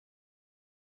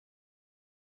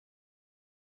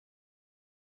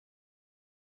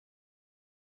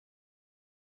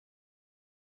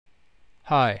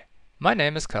Hi, my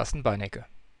name is Carsten Beinecke.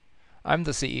 I'm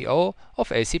the CEO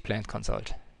of AC Plant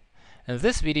Consult. In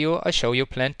this video I show you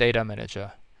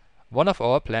PlantDataManager, one of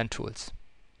our plant tools.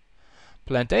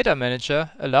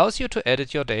 PlantDataManager allows you to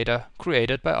edit your data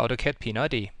created by AutoCAD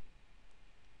P&ID.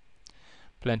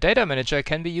 PlantDataManager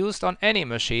can be used on any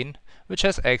machine which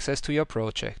has access to your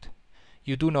project.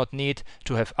 You do not need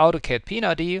to have AutoCAD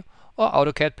P&ID or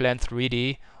AutoCAD Plant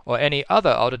 3D or any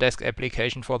other Autodesk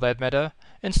application for that matter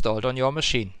installed on your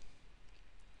machine.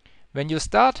 When you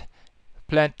start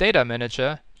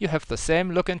PlantDataManager, you have the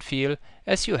same look and feel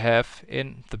as you have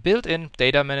in the built-in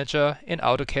Data Manager in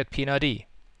AutoCAD P&ID.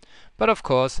 But of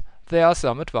course, there are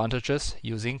some advantages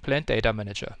using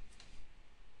PlantDataManager.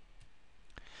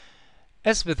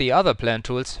 As with the other plant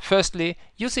tools, firstly,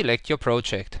 you select your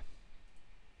project.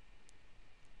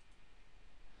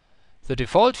 The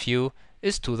default view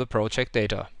is to the project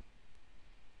data.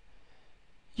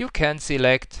 You can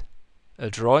select a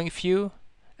drawing view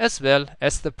as well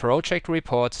as the project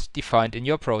reports defined in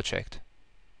your project.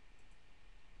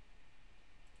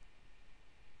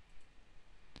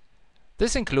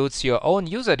 This includes your own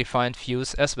user-defined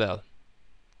views as well.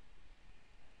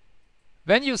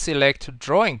 When you select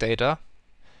drawing data,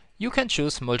 you can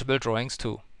choose multiple drawings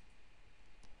too,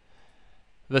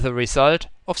 with the result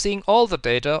of seeing all the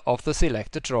data of the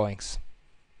selected drawings.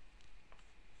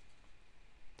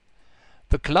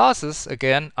 The classes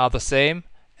again are the same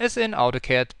as in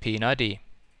AutoCAD P&ID.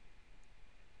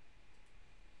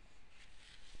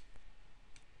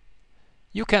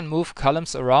 You can move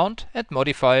columns around and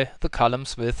modify the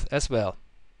columns width as well.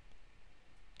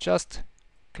 Just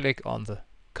click on the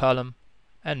column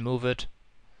and move it,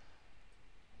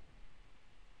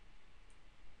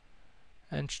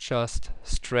 and just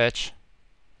stretch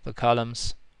the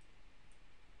columns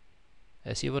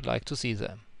as you would like to see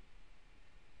them.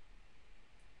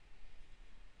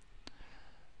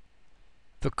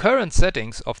 The current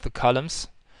settings of the columns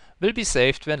will be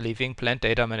saved when leaving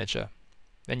PlantDataManager.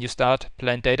 When you start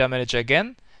PlantDataManager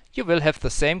again, you will have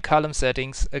the same column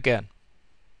settings again.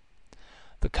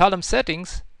 The column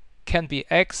settings can be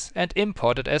ex- and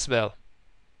imported as well.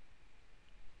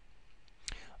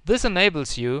 This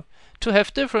enables you to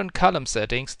have different column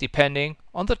settings depending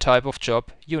on the type of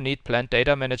job you need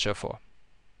PlantDataManager for.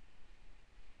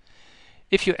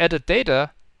 If you edit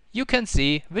data, you can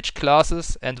see which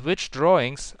classes and which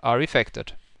drawings are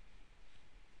affected.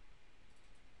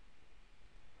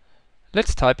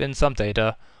 Let's type in some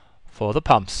data for the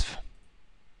pumps.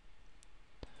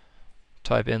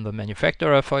 Type in the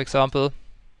manufacturer, for example.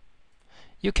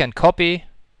 You can copy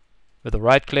with a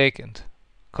right click and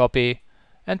copy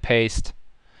and paste.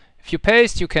 If you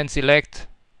paste, you can select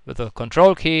with the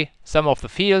control key some of the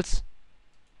fields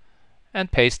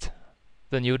and paste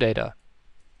the new data.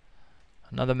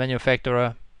 Another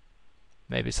manufacturer,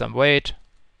 maybe some weight,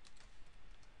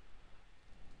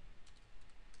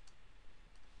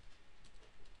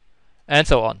 and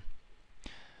so on.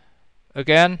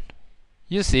 Again,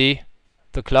 you see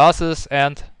the classes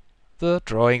and the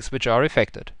drawings which are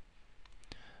affected.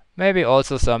 Maybe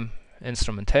also some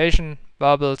instrumentation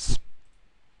bubbles.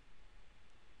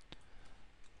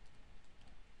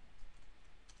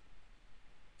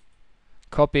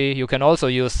 Copy. You can also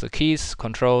use the keys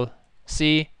Control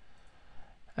C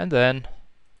and then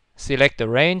select the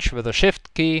range with the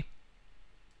Shift key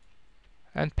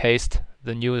and paste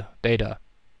the new data.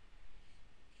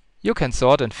 You can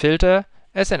sort and filter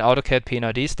as in AutoCAD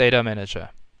P&ID's Data Manager.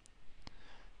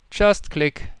 Just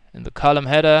click in the column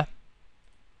header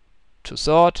to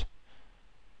sort,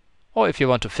 or if you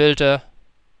want to filter,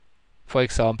 for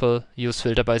example, use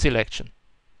filter by selection.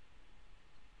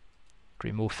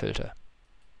 Remove filter.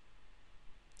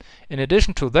 In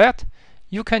addition to that,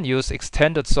 you can use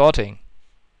extended sorting.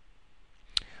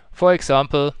 For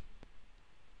example,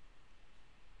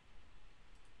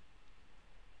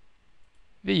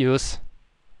 we use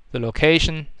the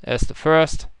location as the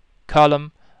first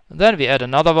column, and then we add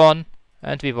another one,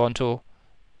 and we want to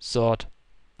sort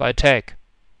by tag.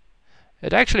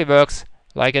 It actually works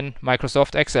like in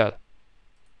Microsoft Excel.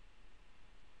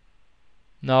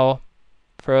 Now,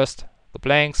 first the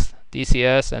blanks,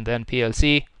 DCS, and then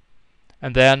PLC,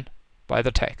 and then by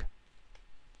the tag.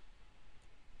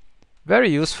 Very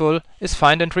useful is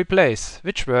find and replace,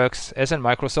 which works as in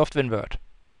Microsoft WinWord.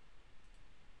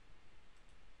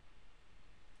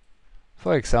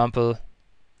 For example,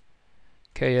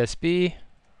 KSB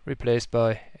replaced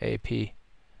by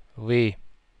APV.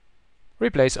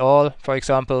 Replace all, for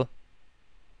example,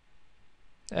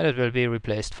 and it will be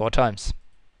replaced 4 times.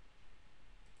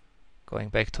 Going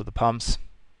back to the pumps,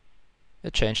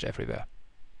 it changed everywhere.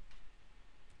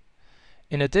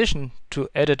 In addition to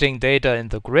editing data in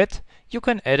the grid, you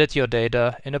can edit your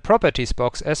data in a properties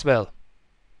box as well.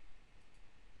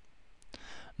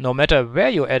 No matter where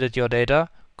you edit your data,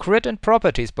 Grid and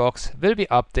Properties box will be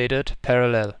updated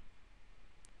parallel.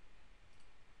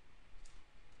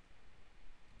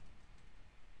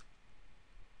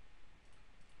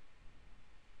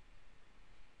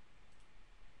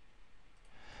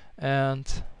 And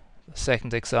the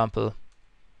second example,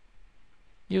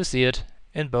 you see it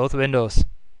in both windows.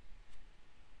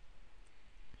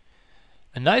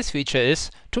 A nice feature is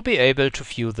to be able to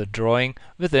view the drawing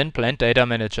within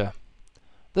PlantDataManager.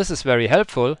 This is very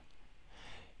helpful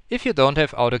if you don't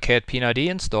have AutoCAD P&ID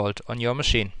installed on your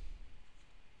machine.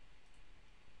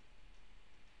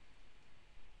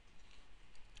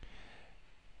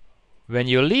 When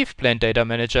you leave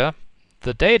PlantDataManager,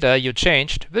 the data you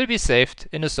changed will be saved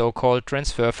in a so-called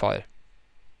transfer file.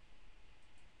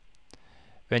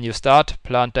 When you start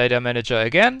PlantDataManager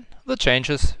again, the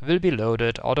changes will be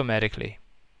loaded automatically.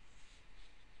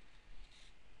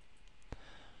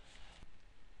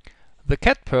 The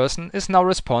CAD person is now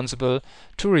responsible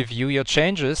to review your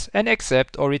changes and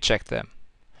accept or reject them.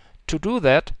 To do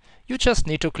that, you just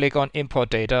need to click on Import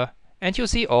Data and you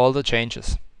see all the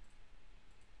changes.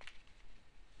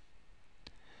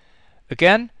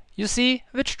 Again, you see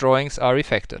which drawings are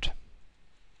affected.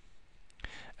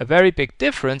 A very big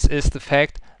difference is the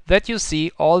fact that you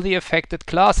see all the affected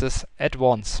classes at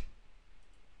once.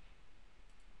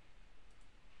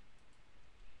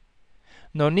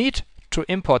 No need to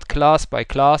import class by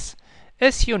class,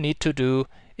 as you need to do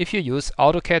if you use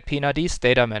AutoCAD P&ID's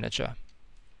Data Manager.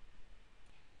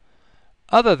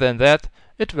 Other than that,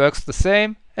 it works the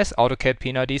same as AutoCAD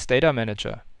P&ID's Data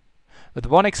Manager. With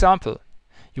one example,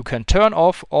 you can turn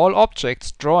off all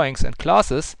objects, drawings and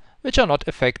classes which are not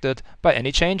affected by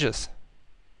any changes.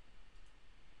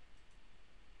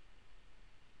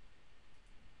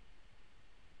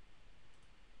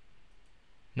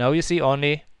 Now you see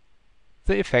only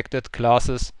the affected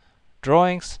classes,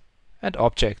 drawings and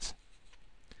objects.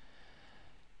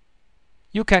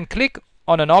 You can click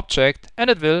on an object and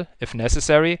it will, if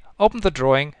necessary, open the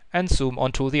drawing and zoom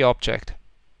onto the object.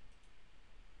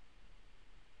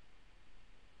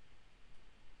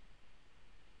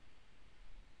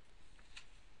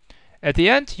 At the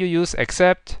end, you use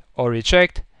Accept or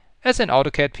Reject as in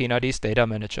AutoCAD P&ID's Data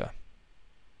Manager.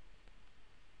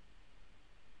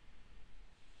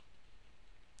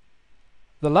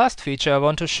 The last feature I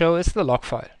want to show is the log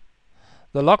file.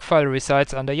 The log file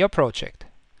resides under your project.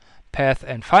 Path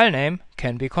and file name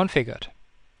can be configured.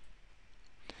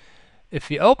 If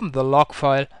we open the log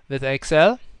file with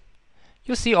Excel,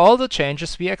 you see all the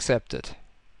changes we accepted.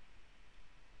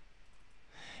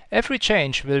 Every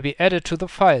change will be added to the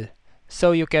file,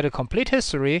 so you get a complete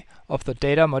history of the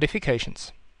data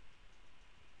modifications.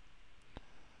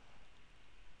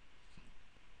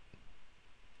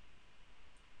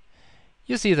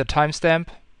 You see the timestamp,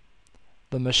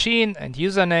 the machine and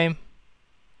username,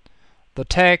 the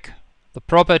tag, the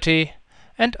property,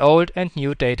 and old and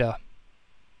new data.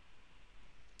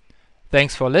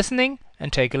 Thanks for listening,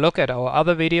 and take a look at our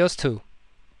other videos too.